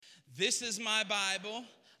This is my Bible.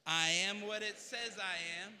 I am what it says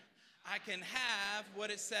I am. I can have what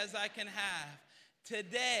it says I can have.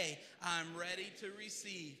 Today, I'm ready to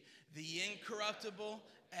receive the incorruptible,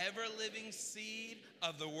 ever-living seed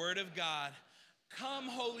of the Word of God. Come,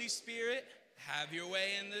 Holy Spirit, have your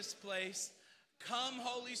way in this place. Come,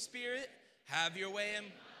 Holy Spirit, have your way in.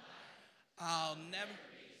 I'll never.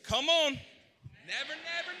 Come on. Never,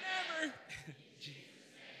 never, never.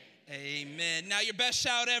 Amen. Now your best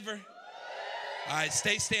shout ever. All right,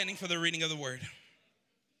 stay standing for the reading of the Word.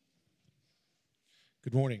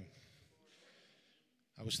 Good morning.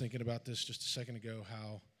 I was thinking about this just a second ago,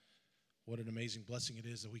 what an amazing blessing it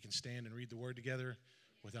is that we can stand and read the Word together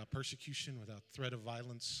without persecution, without threat of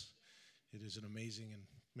violence. It is an amazing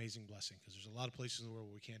blessing, because there's a lot of places in the world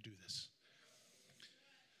where we can't do this.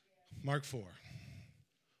 Mark 4.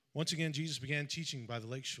 Once again, Jesus began teaching by the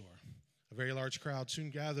lake shore. A very large crowd soon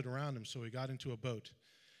gathered around him, so he got into a boat.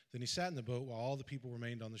 Then he sat in the boat while all the people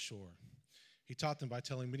remained on the shore. He taught them by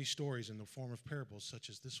telling many stories in the form of parables, such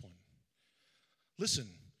as this one. Listen,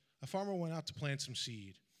 a farmer went out to plant some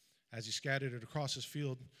seed. As he scattered it across his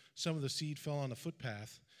field, some of the seed fell on a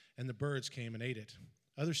footpath, and the birds came and ate it.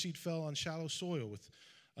 Other seed fell on shallow soil with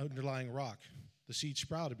underlying rock. The seed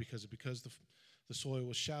sprouted because the soil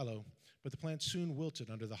was shallow, but the plant soon wilted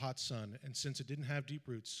under the hot sun, and since it didn't have deep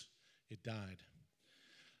roots, it died.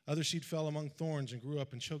 Other seed fell among thorns and grew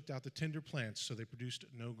up and choked out the tender plants, so they produced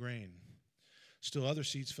no grain. Still other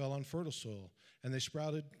seeds fell on fertile soil, and they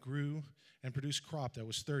sprouted, grew, and produced crop that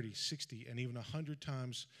was 30, 60, and even 100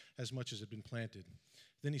 times as much as had been planted.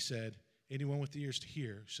 Then he said, anyone with ears to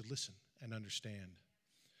hear should listen and understand.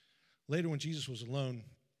 Later, when Jesus was alone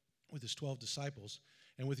with his 12 disciples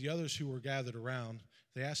and with the others who were gathered around,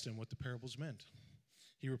 they asked him what the parables meant.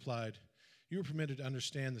 He replied, you are permitted to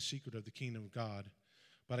understand the secret of the kingdom of God,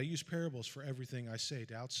 but I use parables for everything I say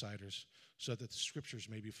to outsiders so that the scriptures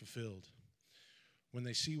may be fulfilled. When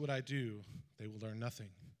they see what I do, they will learn nothing.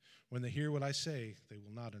 When they hear what I say, they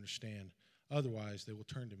will not understand. Otherwise, they will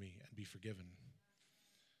turn to me and be forgiven.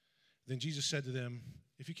 Then Jesus said to them,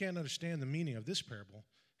 if you can't understand the meaning of this parable,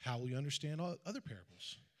 how will you understand other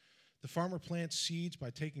parables? The farmer plants seeds by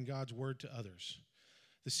taking God's word to others.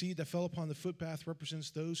 The seed that fell upon the footpath represents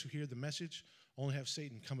those who hear the message, only have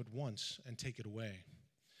Satan come at once and take it away.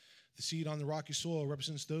 The seed on the rocky soil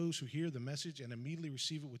represents those who hear the message and immediately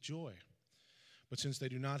receive it with joy. But since they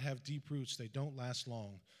do not have deep roots, they don't last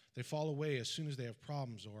long. They fall away as soon as they have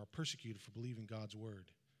problems or are persecuted for believing God's word.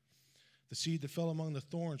 The seed that fell among the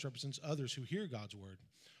thorns represents others who hear God's word,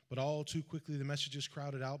 but all too quickly the message is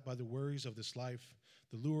crowded out by the worries of this life,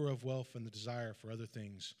 the lure of wealth, and the desire for other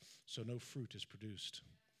things, so no fruit is produced.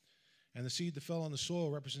 And the seed that fell on the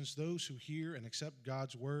soil represents those who hear and accept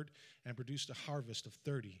God's word and produce a harvest of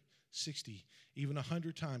 30, 60, even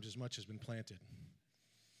 100 times as much has been planted.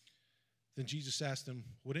 Then Jesus asked them,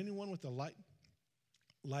 would anyone with a light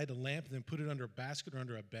a lamp and then put it under a basket or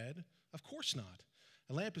under a bed? Of course not.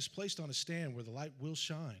 A lamp is placed on a stand where the light will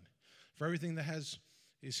shine. For everything that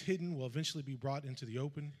is hidden will eventually be brought into the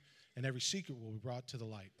open, and every secret will be brought to the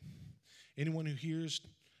light. Anyone who hears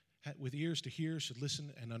with ears to hear should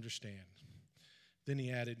listen and understand. Then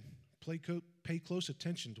he added, pay close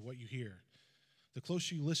attention to what you hear. The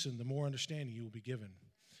closer you listen, the more understanding you will be given,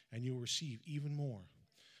 and you will receive even more.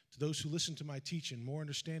 To those who listen to my teaching, more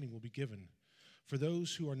understanding will be given. For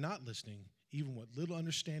those who are not listening, even what little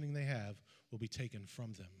understanding they have will be taken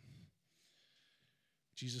from them.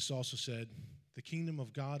 Jesus also said, the kingdom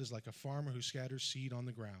of God is like a farmer who scatters seed on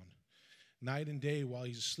the ground. Night and day, while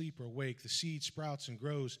he's asleep or awake, the seed sprouts and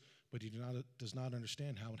grows, but he does not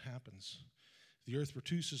understand how it happens. The earth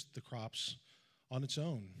produces the crops on its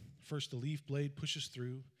own. First, the leaf blade pushes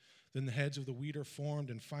through, then the heads of the wheat are formed,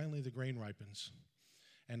 and finally the grain ripens.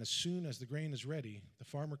 And as soon as the grain is ready, the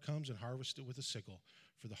farmer comes and harvests it with a sickle,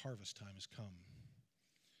 for the harvest time has come.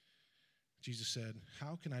 Jesus said,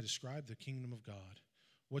 how can I describe the kingdom of God?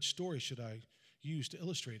 What story should I use to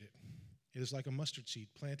illustrate it? It is like a mustard seed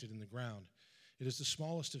planted in the ground. It is the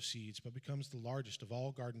smallest of seeds, but becomes the largest of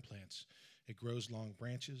all garden plants. It grows long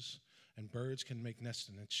branches, and birds can make nests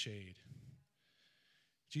in its shade.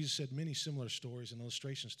 Jesus said many similar stories and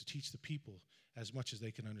illustrations to teach the people as much as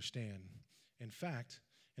they can understand. In fact,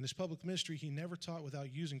 in his public ministry, he never taught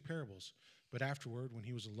without using parables, but afterward, when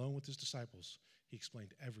he was alone with his disciples, he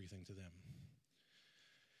explained everything to them.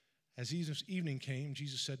 As evening came,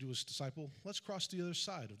 Jesus said to his disciple, let's cross to the other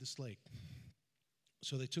side of this lake.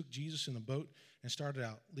 So they took Jesus in a boat and started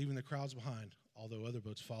out, leaving the crowds behind, although other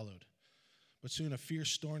boats followed. But soon a fierce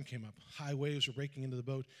storm came up. High waves were breaking into the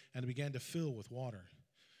boat, and it began to fill with water.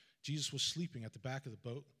 Jesus was sleeping at the back of the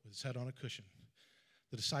boat with his head on a cushion.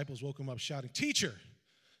 The disciples woke him up shouting, "Teacher,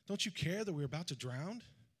 don't you care that we're about to drown?"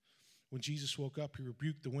 When Jesus woke up, he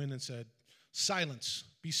rebuked the wind and said, "Silence,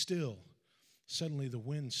 be still." Suddenly the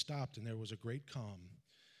wind stopped and there was a great calm.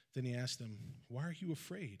 Then he asked them, "Why are you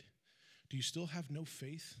afraid? Do you still have no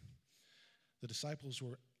faith?" The disciples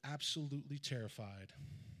were absolutely terrified.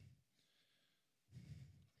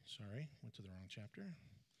 Sorry, went to the wrong chapter.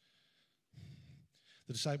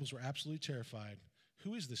 The disciples were absolutely terrified.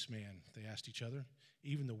 "Who is this man?" they asked each other.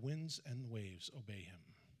 "Even the winds and waves obey him."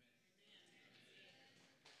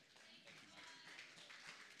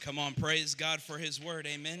 Come on, praise God for his word.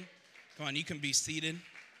 Amen. Come on, you can be seated.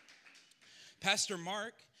 Pastor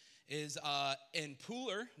Mark is in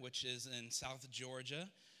Pooler, which is in South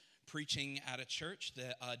Georgia, preaching at a church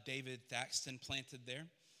that David Thaxton planted there.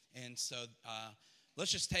 And so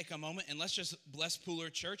let's just take a moment and let's just bless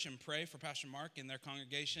Pooler Church and pray for Pastor Mark and their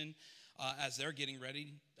congregation as they're getting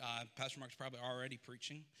ready. Pastor Mark's probably already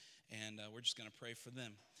preaching, and we're just going to pray for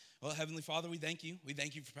them. Well, Heavenly Father, we thank you. We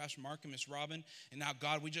thank you for Pastor Mark and Miss Robin. And now,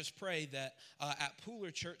 God, we just pray that at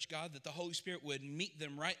Pooler Church, God, that the Holy Spirit would meet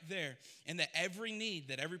them right there, and that every need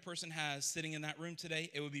that every person has sitting in that room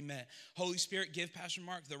today, it would be met. Holy Spirit, give Pastor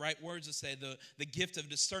Mark the right words to say, the gift of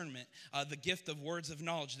discernment, the gift of words of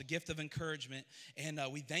knowledge, the gift of encouragement. And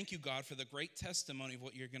we thank you, God, for the great testimony of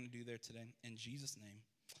what you're going to do there today. In Jesus' name,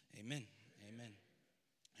 amen. Amen.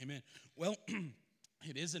 Amen. Well,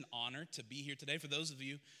 it is an honor to be here today. For those of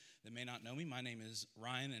you that may not know me, my name is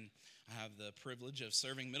Ryan, and I have the privilege of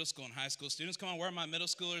serving middle school and high school students. Come on, where are my middle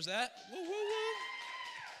schoolers at? Woo, woo, woo.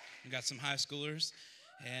 We got some high schoolers,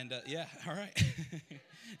 and yeah, all right.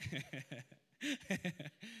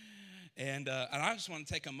 And I just want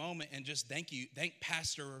to take a moment and just thank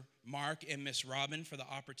Pastor Mark and Miss Robin for the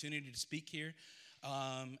opportunity to speak here,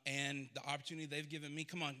 and the opportunity they've given me.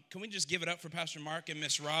 Come on, can we just give it up for Pastor Mark and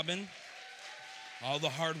Miss Robin? All the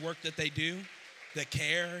hard work that they do, the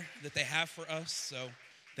care that they have for us. So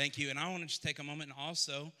thank you. And I want to just take a moment and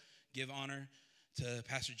also give honor to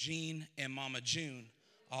Pastor Gene and Mama June,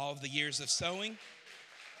 all of the years of sewing.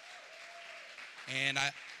 And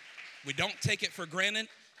we don't take it for granted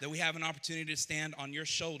that we have an opportunity to stand on your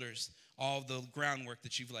shoulders, all of the groundwork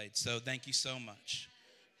that you've laid. So thank you so much.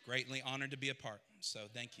 Greatly honored to be a part. So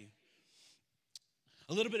thank you.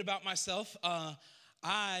 A little bit about myself.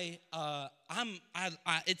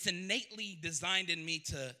 It's innately designed in me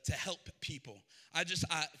to help people.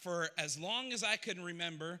 For as long as I can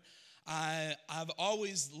remember, I've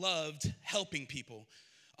always loved helping people.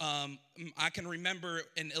 I can remember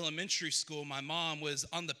in elementary school, my mom was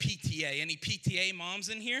on the PTA. Any PTA moms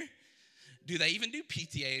in here? Do they even do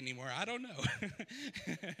PTA anymore? I don't know.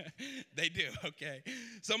 They do, okay.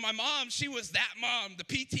 So my mom, she was that mom, the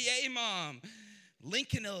PTA mom,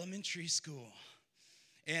 Lincoln Elementary School.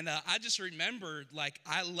 And I just remembered,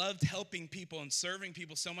 I loved helping people and serving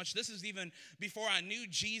people so much. This is even before I knew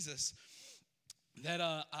Jesus,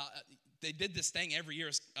 that they did this thing every year,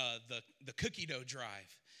 the cookie dough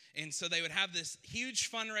drive. And so they would have this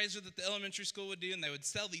huge fundraiser that the elementary school would do, and they would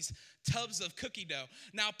sell these tubs of cookie dough.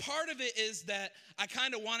 Now, part of it is that I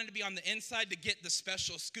kind of wanted to be on the inside to get the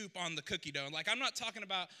special scoop on the cookie dough. I'm not talking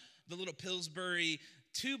about the little Pillsbury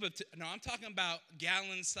tube of, no, I'm talking about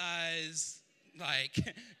gallon size,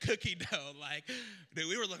 cookie dough. Dude,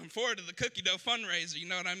 we were looking forward to the cookie dough fundraiser, you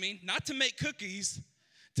know what I mean? Not to make cookies,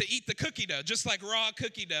 to eat the cookie dough, just like raw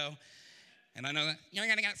cookie dough. And I know that you're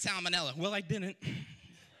gonna get salmonella. Well, I didn't.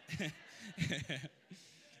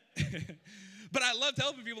 But I loved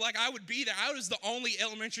helping people. I would be there. I was the only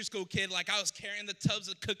elementary school kid. I was carrying the tubs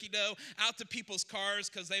of cookie dough out to people's cars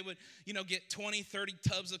because they would, get 20, 30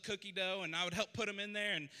 tubs of cookie dough, and I would help put them in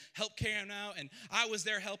there and help carry them out. And I was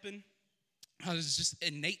there helping. I was just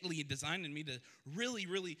innately designed in me to really,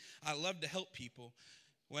 really, I love to help people.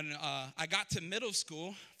 When I got to middle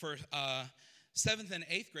school for 7th and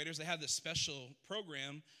 8th graders, they had this special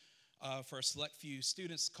program for a select few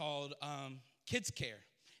students called Kids Care.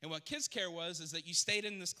 And what Kids Care is that you stayed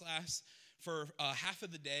in this class for half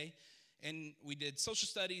of the day, and we did social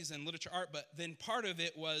studies and literature art, but then part of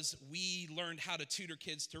it was we learned how to tutor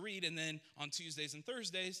kids to read, and then on Tuesdays and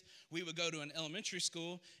Thursdays, we would go to an elementary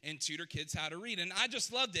school and tutor kids how to read, and I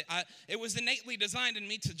just loved it. It was innately designed in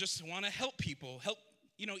me to just want to help people,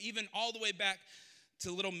 even all the way back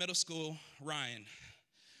to little middle school Ryan,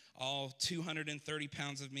 all 230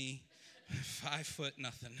 pounds of me, 5 foot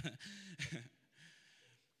nothing.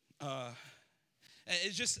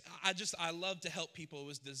 I love to help people. It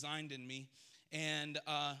was designed in me. And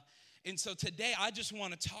so today I just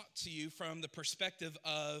want to talk to you from the perspective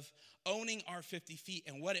of owning our 50 feet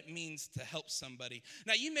and what it means to help somebody.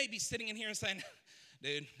 Now you may be sitting in here and saying,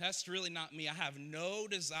 dude, that's really not me. I have no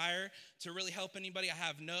desire to really help anybody.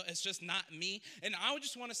 It's just not me. And I would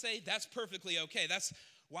just want to say that's perfectly okay. That's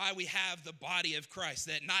why we have the body of Christ,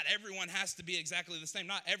 that not everyone has to be exactly the same.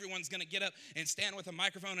 Not everyone's going to get up and stand with a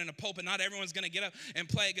microphone and a pulpit. Not everyone's going to get up and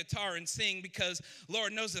play a guitar and sing, because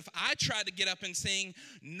Lord knows if I tried to get up and sing,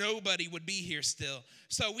 nobody would be here still.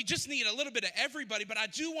 So we just need a little bit of everybody, but I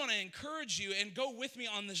do want to encourage you and go with me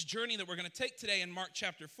on this journey that we're going to take today in Mark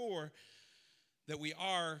chapter 4, that we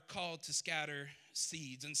are called to scatter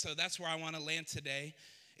seeds. And so that's where I want to land today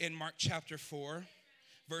in Mark chapter 4,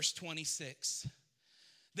 verse 26.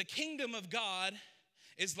 The kingdom of God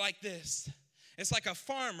is like this. It's like a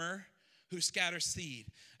farmer who scatters seed.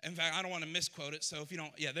 In fact, I don't want to misquote it, so if you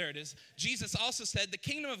don't, yeah, there it is. Jesus also said, the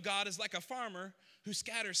kingdom of God is like a farmer who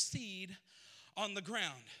scatters seed on the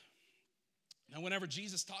ground. Now, whenever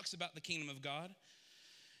Jesus talks about the kingdom of God,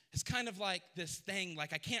 it's kind of like this thing,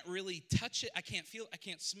 like I can't really touch it, I can't feel it, I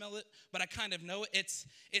can't smell it, but I kind of know it.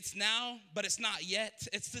 It's now, but it's not yet.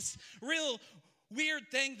 It's this real weird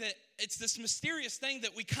thing that it's this mysterious thing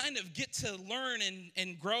that we kind of get to learn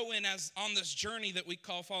and grow in as on this journey that we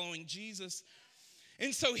call following Jesus.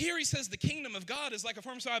 And so here he says the kingdom of God is like a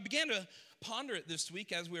farmer. So I began to ponder it this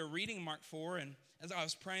week as we were reading Mark 4, and as I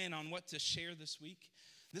was praying on what to share this week.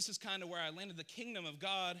 This is kind of where I landed. The kingdom of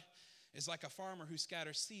God is like a farmer who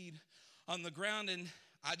scatters seed on the ground. And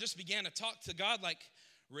I just began to talk to God like,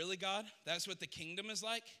 really, God? That's what the kingdom is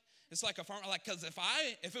like? It's like a farmer, like, because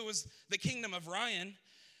if it was the kingdom of Ryan,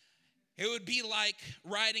 it would be like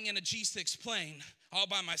riding in a G6 plane all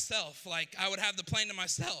by myself. Like, I would have the plane to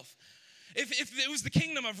myself. If it was the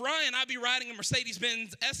kingdom of Ryan, I'd be riding a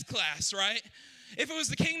Mercedes-Benz S-Class, right? If it was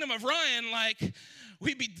the kingdom of Ryan, like,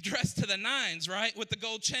 we'd be dressed to the nines, right, with the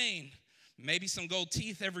gold chain. Maybe some gold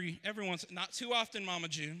teeth every once, not too often, Mama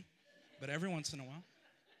June, but every once in a while.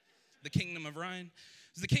 The kingdom of Ryan.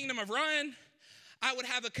 It's the kingdom of Ryan. I would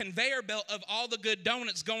have a conveyor belt of all the good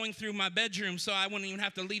donuts going through my bedroom so I wouldn't even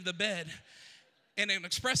have to leave the bed. And an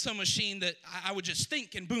espresso machine that I would just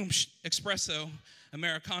think and boom, espresso,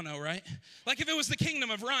 Americano, right? Like if it was the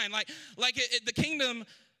kingdom of Ryan, the kingdom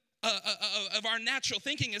of our natural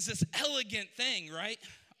thinking is this elegant thing, right?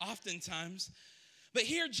 Oftentimes. But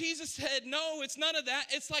here Jesus said, no, it's none of that.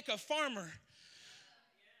 It's like a farmer.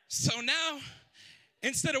 So now,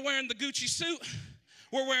 instead of wearing the Gucci suit,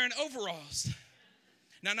 we're wearing overalls.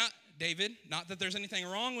 Now, not that there's anything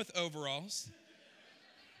wrong with overalls,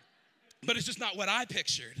 but it's just not what I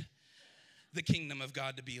pictured the kingdom of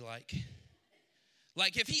God to be like.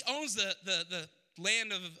 Like if he owns the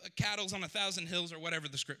land of cattle on 1,000 hills or whatever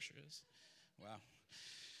the scripture is. Wow.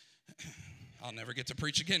 I'll never get to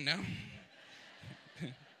preach again now.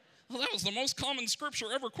 Well, that was the most common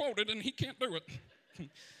scripture ever quoted, and he can't do it.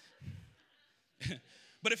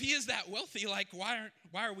 But if he is that wealthy, like why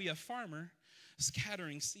are we a farmer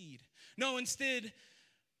scattering seed? No, instead,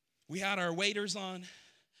 we had our waders on.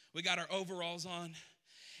 We got our overalls on.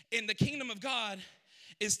 And the kingdom of God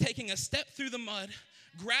is taking a step through the mud,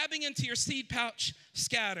 grabbing into your seed pouch,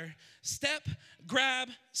 scatter. Step, grab,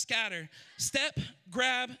 scatter. Step,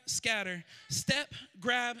 grab, scatter. Step,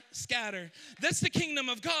 grab, scatter. That's the kingdom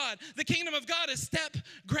of God. The kingdom of God is step,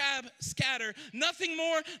 grab, scatter. Nothing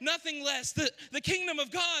more, nothing less. The kingdom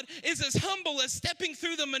of God is as humble as stepping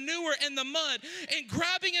through the manure and the mud and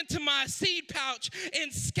grabbing into my seed pouch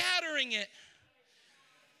and scattering it.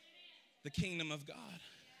 The kingdom of God.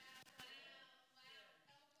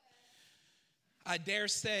 I dare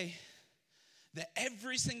say that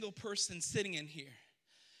every single person sitting in here,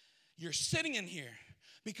 you're sitting in here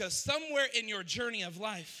because somewhere in your journey of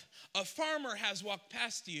life, a farmer has walked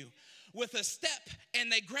past you with a step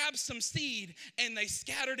and they grabbed some seed and they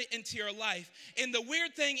scattered it into your life. And the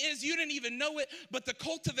weird thing is you didn't even know it, but the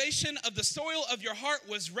cultivation of the soil of your heart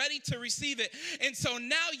was ready to receive it. And so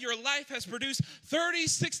now your life has produced 30,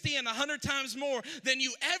 60, and 100 times more than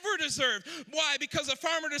you ever deserved. Why? Because a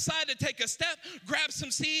farmer decided to take a step, grab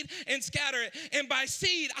some seed, and scatter it. And by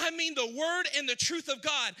seed, I mean the word and the truth of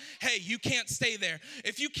God. Hey, you can't stay there.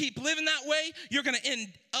 If you keep living that way, you're going to end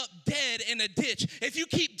up dead in a ditch. If you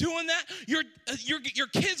keep doing that, your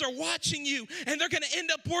kids are watching you and they're going to end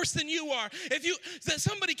up worse than you are. If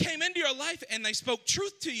somebody came into your life and they spoke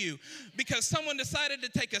truth to you because someone decided to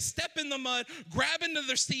take a step in the mud, grab into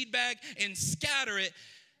their seed bag and scatter it,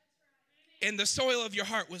 and the soil of your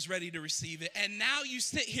heart was ready to receive it. And now you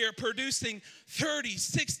sit here producing 30,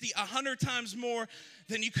 60, 100 times more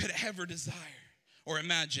than you could ever desire or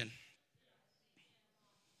imagine.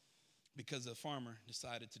 Because a farmer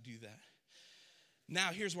decided to do that. Now,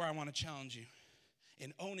 here's where I want to challenge you.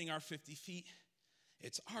 In owning our 50 feet,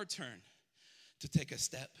 it's our turn to take a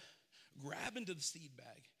step, grab into the seed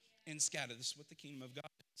bag and scatter. This is what the kingdom of God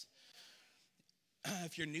is.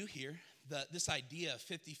 If you're new here, this idea of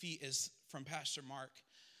 50 feet is from Pastor Mark.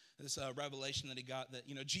 This revelation that he got that,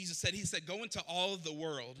 Jesus said, he said, go into all of the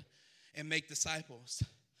world and make disciples.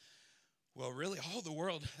 Well, really, all the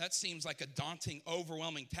world, that seems like a daunting,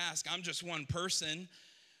 overwhelming task. I'm just one person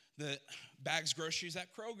that bags groceries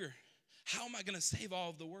at Kroger. How am I going to save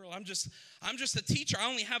all of the world? I'm just a teacher. I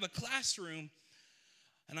only have a classroom,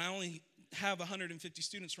 and I only have 150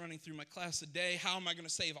 students running through my class a day. How am I going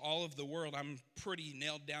to save all of the world? I'm pretty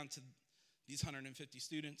nailed down to these 150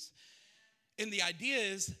 students. And the idea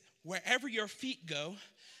is, wherever your feet go,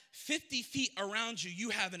 50 feet around you,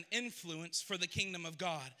 you have an influence for the kingdom of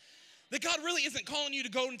God. That God really isn't calling you to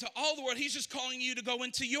go into all the world. He's just calling you to go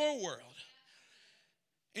into your world.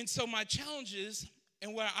 And so my challenge is,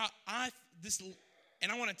 and where I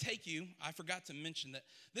want to take you, I forgot to mention that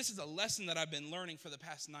this is a lesson that I've been learning for the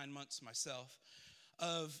past 9 months myself,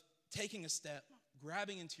 of taking a step,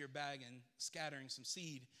 grabbing into your bag and scattering some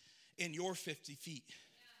seed in your 50 feet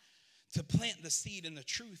to plant the seed in the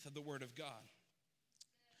truth of the word of God.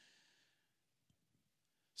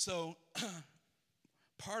 So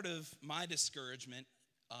part of my discouragement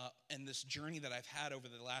and this journey that I've had over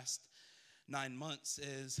the last 9 months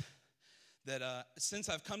is that since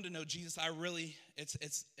I've come to know Jesus,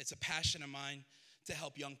 it's a passion of mine to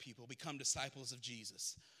help young people become disciples of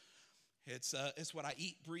Jesus. It's what I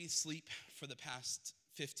eat, breathe, sleep for the past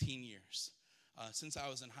 15 years, since I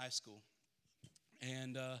was in high school.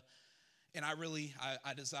 And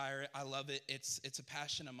I desire it. I love it. It's a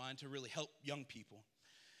passion of mine to really help young people.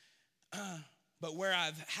 But where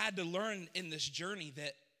I've had to learn in this journey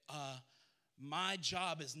that my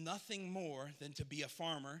job is nothing more than to be a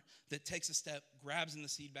farmer that takes a step, grabs in the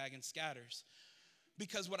seed bag, and scatters.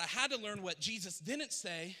 Because what I had to learn, what Jesus didn't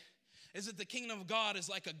say, is that the kingdom of God is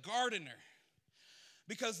like a gardener.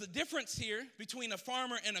 Because the difference here between a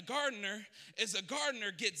farmer and a gardener is a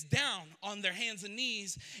gardener gets down on their hands and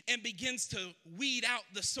knees and begins to weed out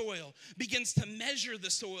the soil, begins to measure the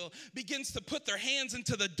soil, begins to put their hands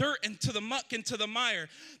into the dirt, into the muck, into the mire.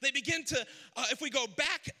 They begin to, if we go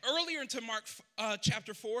back earlier into Mark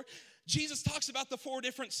chapter 4, Jesus talks about the 4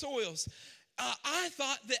 different soils. I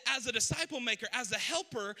thought that as a disciple maker, as a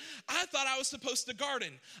helper, I thought I was supposed to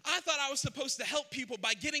garden. I thought I was supposed to help people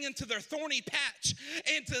by getting into their thorny patch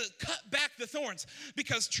and to cut back the thorns.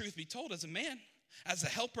 Because truth be told, as a man, as a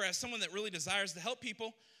helper, as someone that really desires to help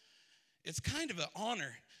people, it's kind of an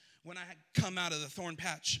honor when I come out of the thorn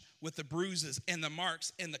patch with the bruises and the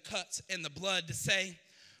marks and the cuts and the blood to say,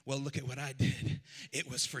 well, look at what I did.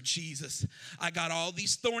 It was for Jesus. I got all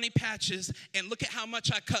these thorny patches, and look at how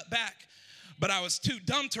much I cut back. But I was too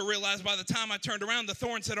dumb to realize by the time I turned around, the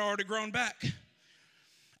thorns had already grown back.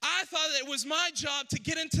 I thought it was my job to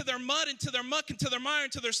get into their mud, into their muck, into their mire,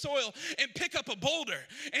 into their soil, and pick up a boulder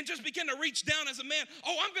and just begin to reach down as a man.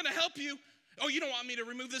 Oh, I'm going to help you. Oh, you don't want me to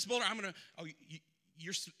remove this boulder?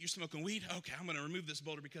 You're smoking weed? Okay, I'm going to remove this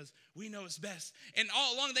boulder because we know it's best. And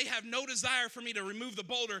all along, they have no desire for me to remove the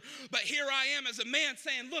boulder. But here I am as a man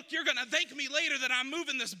saying, look, you're going to thank me later that I'm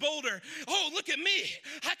moving this boulder. Oh, look at me.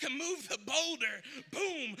 I can move the boulder.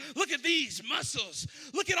 Boom. Look at these muscles.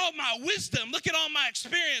 Look at all my wisdom. Look at all my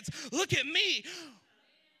experience. Look at me.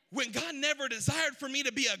 When God never desired for me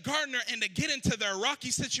to be a gardener and to get into their rocky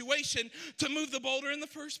situation to move the boulder in the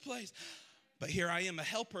first place. But here I am, a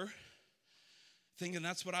helper, thinking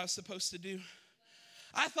that's what I was supposed to do.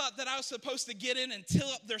 I thought that I was supposed to get in and till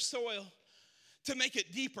up their soil to make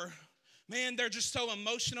it deeper. Man, they're just so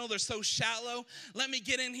emotional. They're so shallow. Let me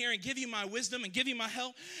get in here and give you my wisdom and give you my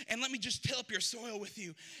help, and let me just till up your soil with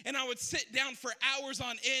you. And I would sit down for hours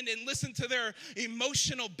on end and listen to their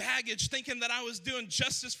emotional baggage, thinking that I was doing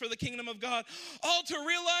justice for the kingdom of God, all to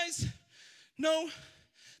realize, no,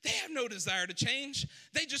 they have no desire to change.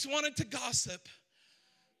 They just wanted to gossip.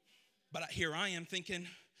 But here I am thinking,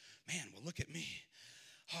 man, well, look at me.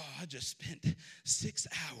 Oh, I just spent 6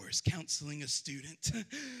 hours counseling a student.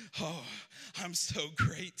 Oh, I'm so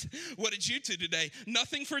great. What did you do today?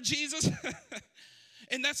 Nothing for Jesus?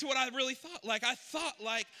 And that's what I really thought. I thought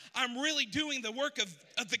I'm really doing the work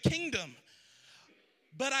of the kingdom.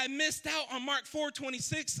 But I missed out on Mark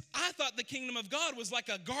 4:26. I thought the kingdom of God was like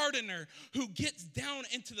a gardener who gets down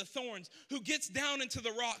into the thorns, who gets down into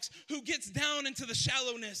the rocks, who gets down into the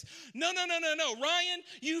shallowness. No. Ryan,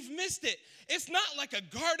 you've missed it. It's not like a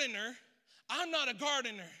gardener. I'm not a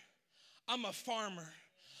gardener. I'm a farmer.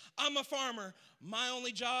 I'm a farmer. My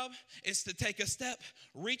only job is to take a step,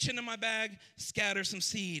 reach into my bag, scatter some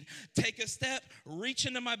seed. Take a step, reach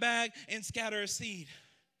into my bag, and scatter a seed.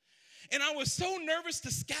 And I was so nervous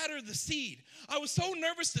to scatter the seed. I was so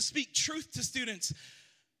nervous to speak truth to students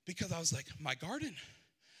because I was like, my garden,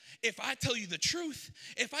 if I tell you the truth,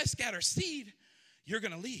 if I scatter seed, you're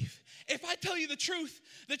going to leave. If I tell you the truth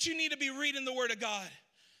that you need to be reading the Word of God,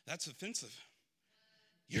 that's offensive.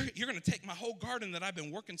 You're going to take my whole garden that I've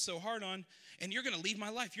been working so hard on, and you're going to leave my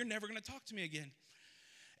life. You're never going to talk to me again.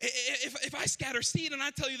 If I scatter seed and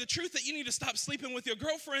I tell you the truth that you need to stop sleeping with your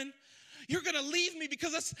girlfriend, you're going to leave me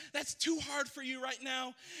because that's too hard for you right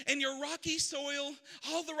now. And your rocky soil,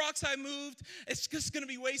 all the rocks I moved, it's just going to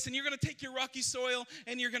be waste. And you're going to take your rocky soil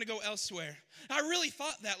and you're going to go elsewhere. I really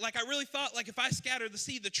thought that. I really thought if I scatter the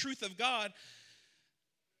seed, the truth of God,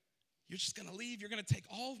 you're just going to leave. You're going to take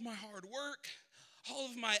all of my hard work, all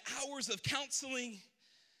of my hours of counseling,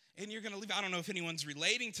 and you're going to leave. I don't know if anyone's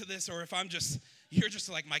relating to this or if you're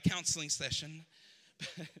just like my counseling session.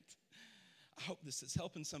 But I hope this is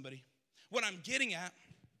helping somebody. What I'm getting at,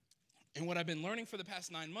 and what I've been learning for the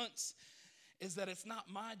past 9 months, is that it's not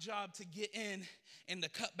my job to get in and to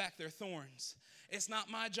cut back their thorns. It's not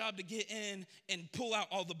my job to get in and pull out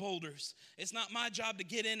all the boulders. It's not my job to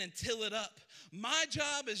get in and till it up. My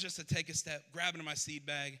job is just to take a step, grab into my seed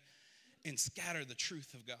bag, and scatter the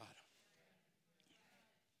truth of God.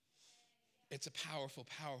 It's a powerful,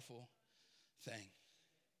 powerful thing.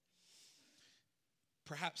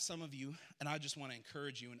 Perhaps some of you, and I just want to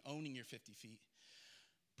encourage you in owning your 50 feet,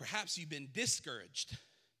 perhaps you've been discouraged.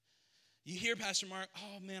 You hear Pastor Mark,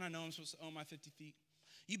 oh man, I know I'm supposed to own my 50 feet.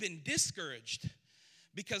 You've been discouraged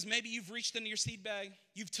because maybe you've reached into your seed bag,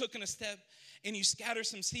 you've taken a step, and you scatter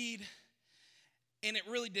some seed, and it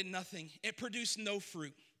really did nothing. It produced no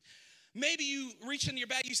fruit. Maybe you reached into your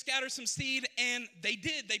bag, you scattered some seed, and they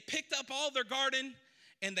did. They picked up all their garden,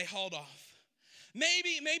 and they hauled off.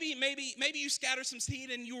 Maybe you scattered some seed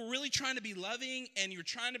and you were really trying to be loving and you're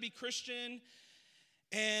trying to be Christian,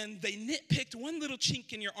 and they nitpicked one little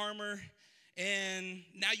chink in your armor, and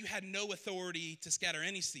now you had no authority to scatter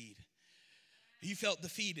any seed. You felt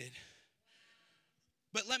defeated.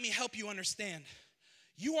 But let me help you understand.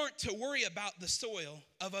 You aren't to worry about the soil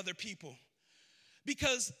of other people,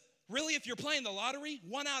 because really, if you're playing the lottery,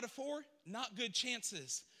 1 out of 4, not good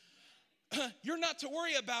chances. You're not to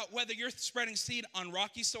worry about whether you're spreading seed on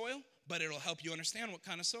rocky soil, but it'll help you understand what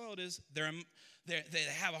kind of soil it is. They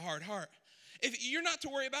have a hard heart. You're not to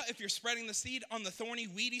worry about if you're spreading the seed on the thorny,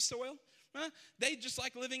 weedy soil. They just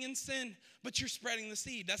like living in sin, but you're spreading the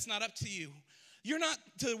seed. That's not up to you. You're not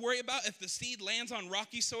to worry about if the seed lands on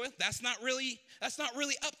rocky soil. That's not really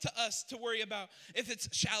up to us to worry about if it's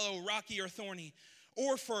shallow, rocky, or thorny,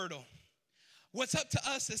 or fertile. What's up to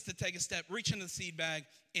us is to take a step, reach into the seed bag,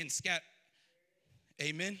 and scat.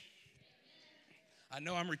 Amen? I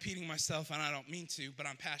know I'm repeating myself, and I don't mean to, but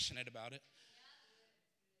I'm passionate about it.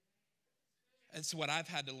 It's what I've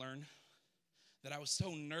had to learn, that I was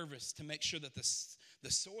so nervous to make sure that the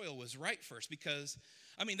soil was right first, because,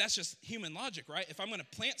 that's just human logic, right? If I'm going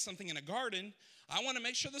to plant something in a garden, I want to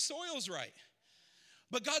make sure the soil's right.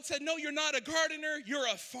 But God said, no, you're not a gardener, you're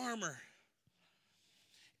a farmer.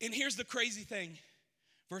 And here's the crazy thing,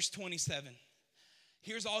 verse 27.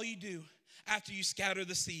 Here's all you do after you scatter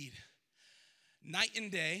the seed. Night and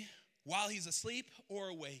day, while he's asleep or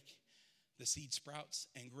awake, the seed sprouts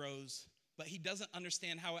and grows, but he doesn't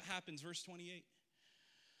understand how it happens. Verse 28.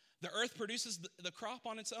 The earth produces the crop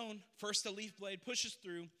on its own. First the leaf blade pushes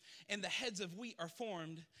through, and the heads of wheat are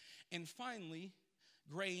formed, and finally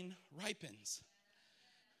grain ripens.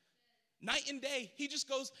 Night and day, he just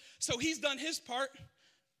goes, so he's done his part,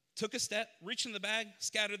 took a step, reached in the bag,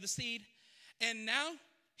 scattered the seed, and now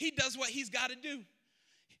he does what he's got to do.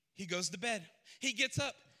 He goes to bed. He gets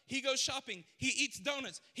up. He goes shopping. He eats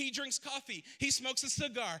donuts. He drinks coffee. He smokes a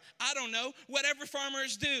cigar. I don't know, whatever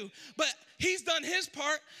farmers do. But he's done his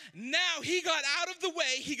part. Now he got out of the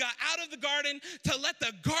way. He got out of the garden to let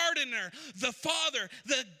the gardener, the Father,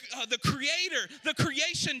 the Creator, the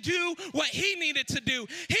creation do what he needed to do.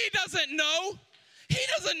 He doesn't know. He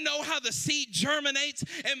doesn't know how the seed germinates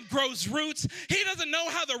and grows roots. He doesn't know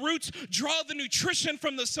how the roots draw the nutrition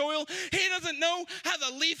from the soil. He doesn't know how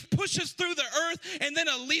the leaf pushes through the earth and then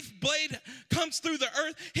a leaf blade comes through the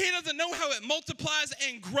earth. He doesn't know how it multiplies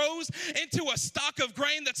and grows into a stalk of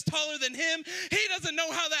grain that's taller than him. He doesn't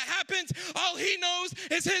know how that happens. All he knows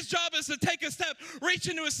is his job is to take a step, reach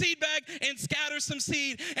into a seed bag, and scatter some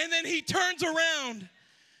seed. And then he turns around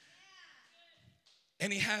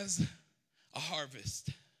and he has a harvest.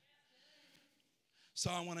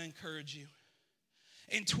 So I want to encourage you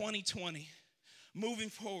in 2020, moving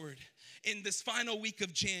forward in this final week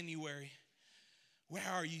of January, where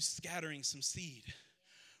are you scattering some seed?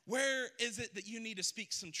 Where is it that you need to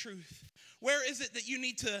speak some truth? Where is it that you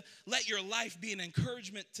need to let your life be an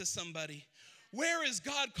encouragement to somebody? Where is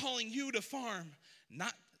God calling you to farm?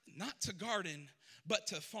 Not to garden, but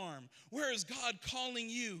to farm. Where is God calling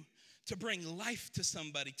you to bring life to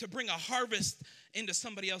somebody, to bring a harvest into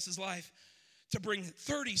somebody else's life, to bring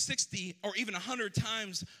 30, 60, or even 100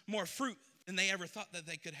 times more fruit than they ever thought that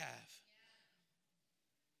they could have?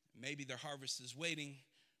 Maybe their harvest is waiting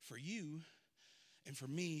for you and for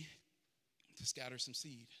me to scatter some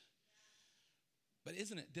seed. But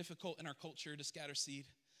isn't it difficult in our culture to scatter seed?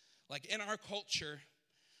 Like in our culture,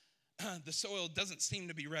 the soil doesn't seem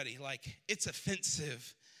to be ready. Like it's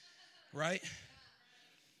offensive, right?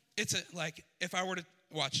 It's like if I were to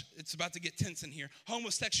watch, it's about to get tense in here.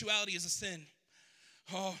 Homosexuality is a sin.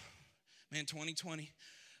 Oh, man, 2020.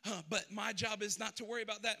 But my job is not to worry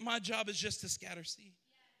about that. My job is just to scatter seed.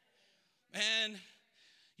 And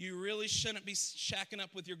you really shouldn't be shacking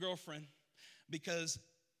up with your girlfriend because,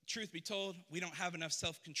 truth be told, we don't have enough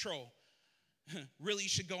self-control. Really, you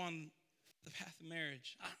should go on the path of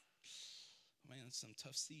marriage. Man, that's some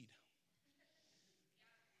tough seed.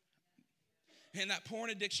 And that porn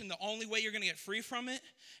addiction, the only way you're going to get free from it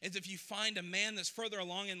is if you find a man that's further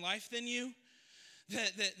along in life than you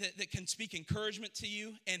that can speak encouragement to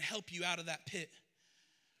you and help you out of that pit.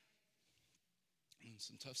 And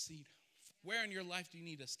some tough seed. Where in your life do you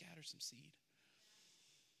need to scatter some seed?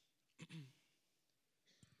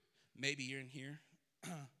 Maybe you're in here,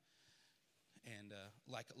 and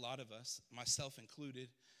like a lot of us, myself included,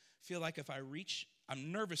 feel like if I reach,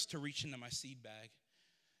 I'm nervous to reach into my seed bag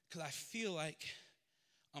because I feel like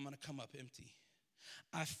I'm going to come up empty.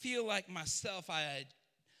 I feel like myself, I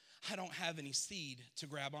don't have any seed to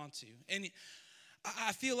grab onto. And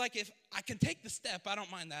I feel like if I can take the step, I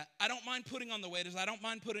don't mind that. I don't mind putting on the waders. I don't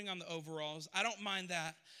mind putting on the overalls. I don't mind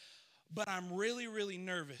that. But I'm really, really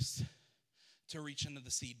nervous to reach into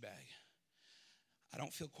the seed bag. I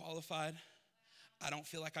don't feel qualified. I don't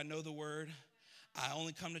feel like I know the word. I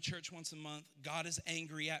only come to church once a month. God is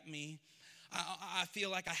angry at me. I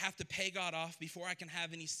feel like I have to pay God off before I can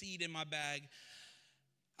have any seed in my bag.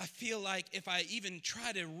 I feel like if I even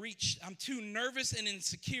try to reach, I'm too nervous and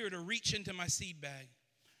insecure to reach into my seed bag.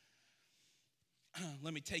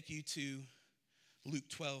 Let me take you to Luke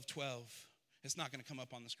 12:12. It's not going to come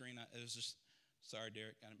up on the screen. It was just, sorry,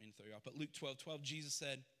 Derek, I didn't mean to throw you off. But Luke 12:12, Jesus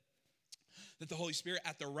said that the Holy Spirit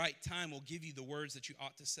at the right time will give you the words that you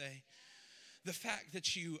ought to say. The fact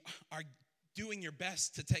that you are doing your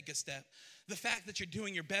best to take a step, the fact that you're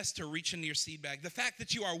doing your best to reach into your seed bag, the fact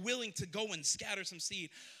that you are willing to go and scatter some seed,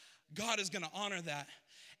 God is going to honor that.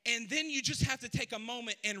 And then you just have to take a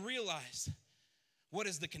moment and realize, what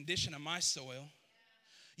is the condition of my soil?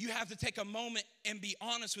 You have to take a moment and be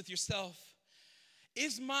honest with yourself.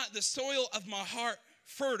 Is the soil of my heart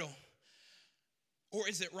fertile? Or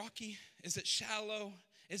is it rocky? Is it shallow?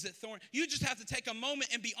 Is it thorny? You just have to take a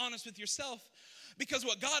moment and be honest with yourself. Because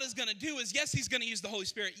what God is going to do is, yes, he's going to use the Holy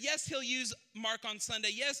Spirit. Yes, he'll use Mark on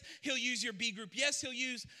Sunday. Yes, he'll use your B group. Yes,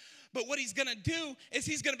 but what he's going to do is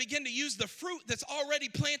he's going to begin to use the fruit that's already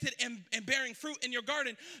planted and bearing fruit in your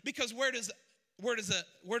garden. Because where does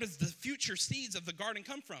the future seeds of the garden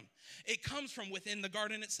come from? It comes from within the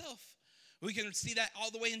garden itself. We can see that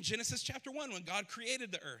all the way in Genesis chapter 1 when God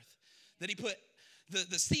created the earth. That he put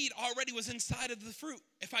the seed already was inside of the fruit.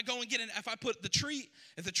 If I go and if I put an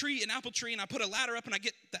apple tree, and I put a ladder up and I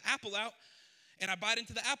get the apple out and I bite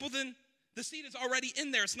into the apple, then the seed is already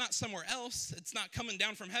in there. It's not somewhere else. It's not coming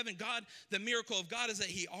down from heaven. God, the miracle of God is that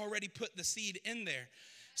he already put the seed in there.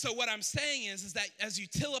 So what I'm saying is that as you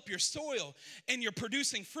till up your soil and you're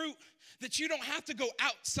producing fruit, that you don't have to go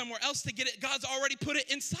out somewhere else to get it. God's already put it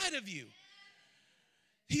inside of you.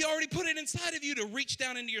 He already put it inside of you to reach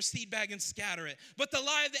down into your seed bag and scatter it. But the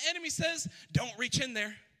lie of the enemy says, don't reach in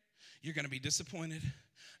there. You're going to be disappointed.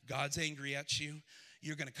 God's angry at you.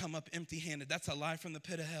 You're going to come up empty-handed. That's a lie from the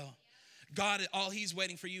pit of hell. God, all he's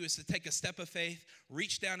waiting for you is to take a step of faith,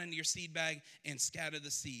 reach down into your seed bag, and scatter the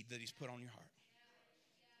seed that he's put on your heart.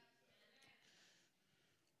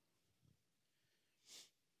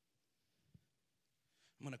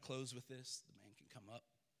 I'm going to close with this. The man can come up.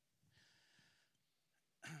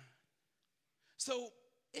 So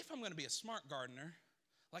if I'm going to be a smart gardener,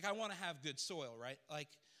 like I want to have good soil, right? Like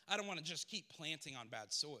I don't want to just keep planting on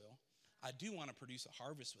bad soil. I do want to produce a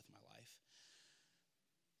harvest with my life.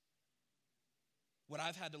 What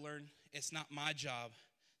I've had to learn, it's not my job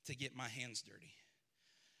to get my hands dirty.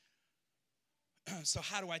 So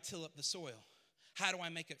how do I till up the soil? How do I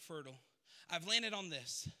make it fertile? I've landed on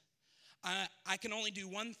this. I can only do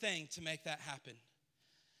one thing to make that happen.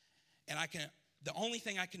 And the only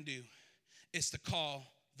thing I can do is to call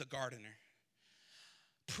the gardener.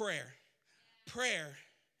 Prayer. Prayer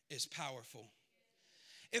is powerful.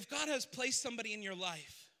 If God has placed somebody in your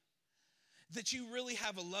life that you really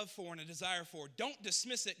have a love for and a desire for, don't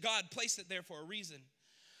dismiss it. God placed it there for a reason.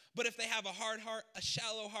 But if they have a hard heart, a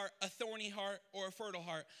shallow heart, a thorny heart, or a fertile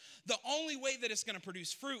heart, the only way that it's going to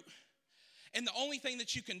produce fruit and the only thing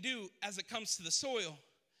that you can do as it comes to the soil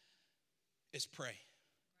is pray.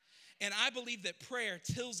 And I believe that prayer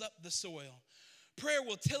tills up the soil. Prayer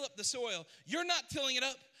will till up the soil. You're not tilling it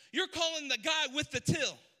up. You're calling the guy with the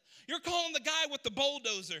till. You're calling the guy with the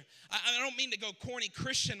bulldozer. I don't mean to go corny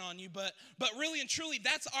Christian on you, but really and truly,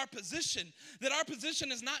 that's our position. That our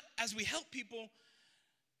position is not, as we help people,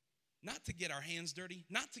 not to get our hands dirty,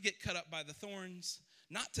 not to get cut up by the thorns,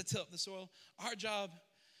 not to till up the soil. Our job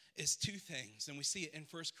is two things, and we see it in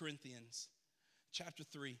 1 Corinthians chapter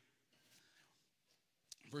 3,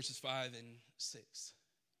 verses 5 and 6.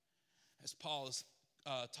 As Paul is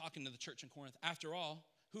talking to the church in Corinth, after all,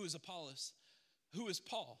 who is Apollos? Who is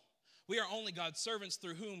Paul? We are only God's servants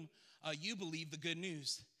through whom you believe the good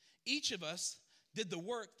news. Each of us did the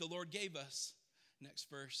work the Lord gave us. Next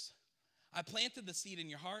verse. I planted the seed in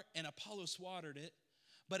your heart, and Apollos watered it,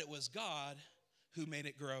 but it was God who made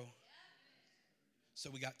it grow. So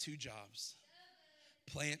we got two jobs.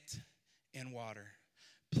 Plant and water.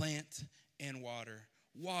 Plant and water.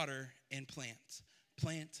 Water and plant.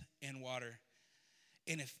 Plant and water.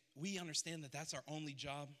 And if we understand that that's our only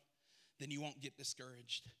job, then you won't get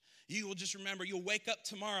discouraged. You will just remember, you'll wake up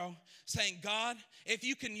tomorrow saying, God, if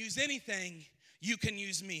you can use anything, you can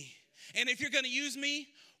use me. And if you're going to use me,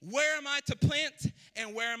 where am I to plant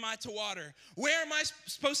and where am I to water? Where am I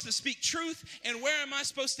supposed to speak truth and where am I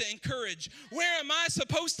supposed to encourage? Where am I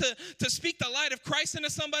supposed to speak the light of Christ into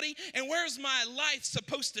somebody and where's my life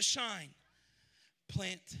supposed to shine?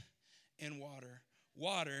 Plant and water.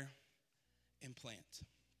 Water and plant.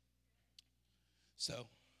 So,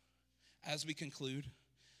 as we conclude,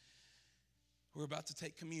 we're about to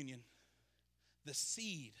take communion, the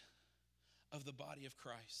seed of the body of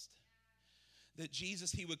Christ. That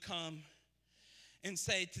Jesus, he would come and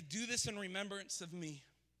say, to do this in remembrance of me.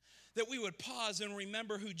 That we would pause and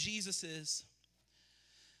remember who Jesus is.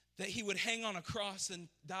 That he would hang on a cross and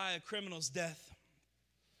die a criminal's death.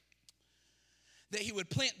 That he would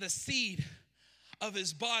plant the seed of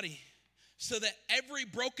his body so that every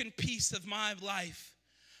broken piece of my life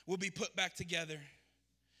will be put back together.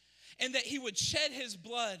 And that he would shed his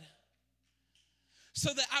blood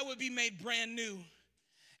so that I would be made brand new.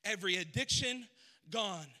 Every addiction,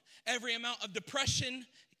 gone. Every amount of depression,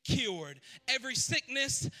 cured. Every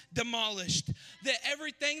sickness, demolished. That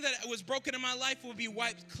everything that was broken in my life will be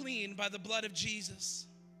wiped clean by the blood of Jesus.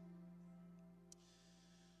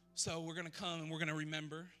 So we're going to come and we're going to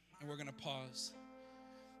remember and we're going to pause.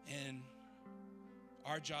 And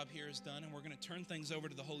our job here is done and we're going to turn things over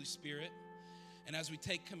to the Holy Spirit. And as we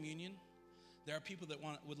take communion, there are people that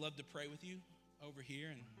would love to pray with you over here,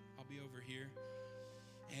 and I'll be over here.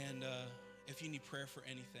 And if you need prayer for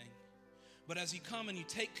anything. But as you come and you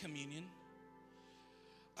take communion,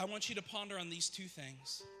 I want you to ponder on these two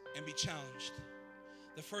things and be challenged.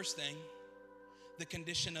 The first thing, the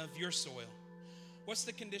condition of your soil. What's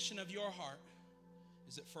the condition of your heart?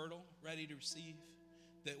 Is it fertile, ready to receive,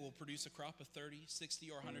 that will produce a crop of 30, 60,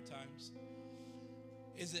 or 100 times?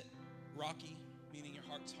 Is it rocky, meaning your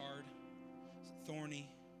heart's hard? Is it thorny?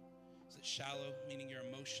 Is it shallow, meaning you're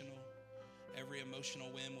emotional? Every emotional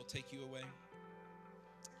whim will take you away.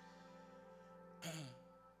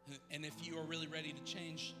 And if you are really ready to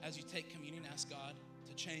change, as you take communion, ask God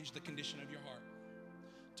to change the condition of your heart,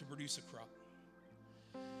 to produce a crop.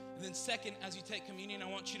 And then second, as you take communion, I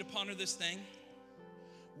want you to ponder this thing.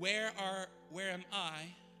 Where am I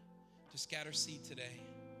to scatter seed today?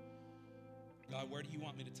 God, where do you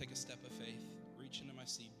want me to take a step of faith? Reach into my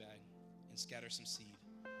seed bag and scatter some seed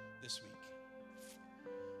this week.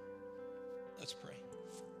 Let's pray.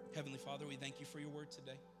 Heavenly Father, we thank you for your word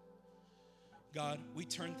today. God, we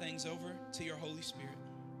turn things over to your Holy Spirit.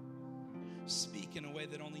 Speak in a way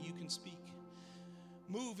that only you can speak.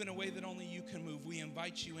 Move in a way that only you can move. We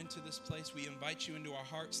invite you into this place. We invite you into our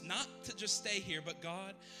hearts, not to just stay here, but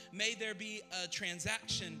God, may there be a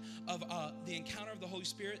transaction of the encounter of the Holy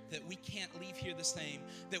Spirit that we can't leave here the same,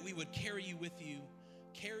 that we would carry you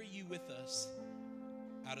with us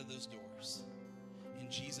out of those doors.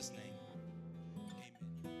 In Jesus' name.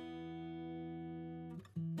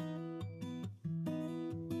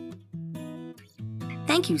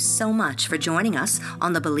 Thank you so much for joining us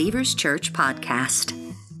on the Believers Church podcast.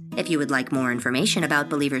 If you would like more information about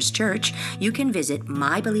Believers Church, you can visit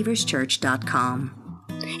mybelieverschurch.com.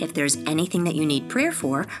 If there's anything that you need prayer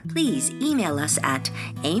for, please email us at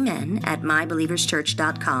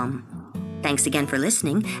amen@mybelieverschurch.com. Thanks again for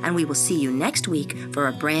listening, and we will see you next week for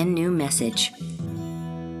a brand new message.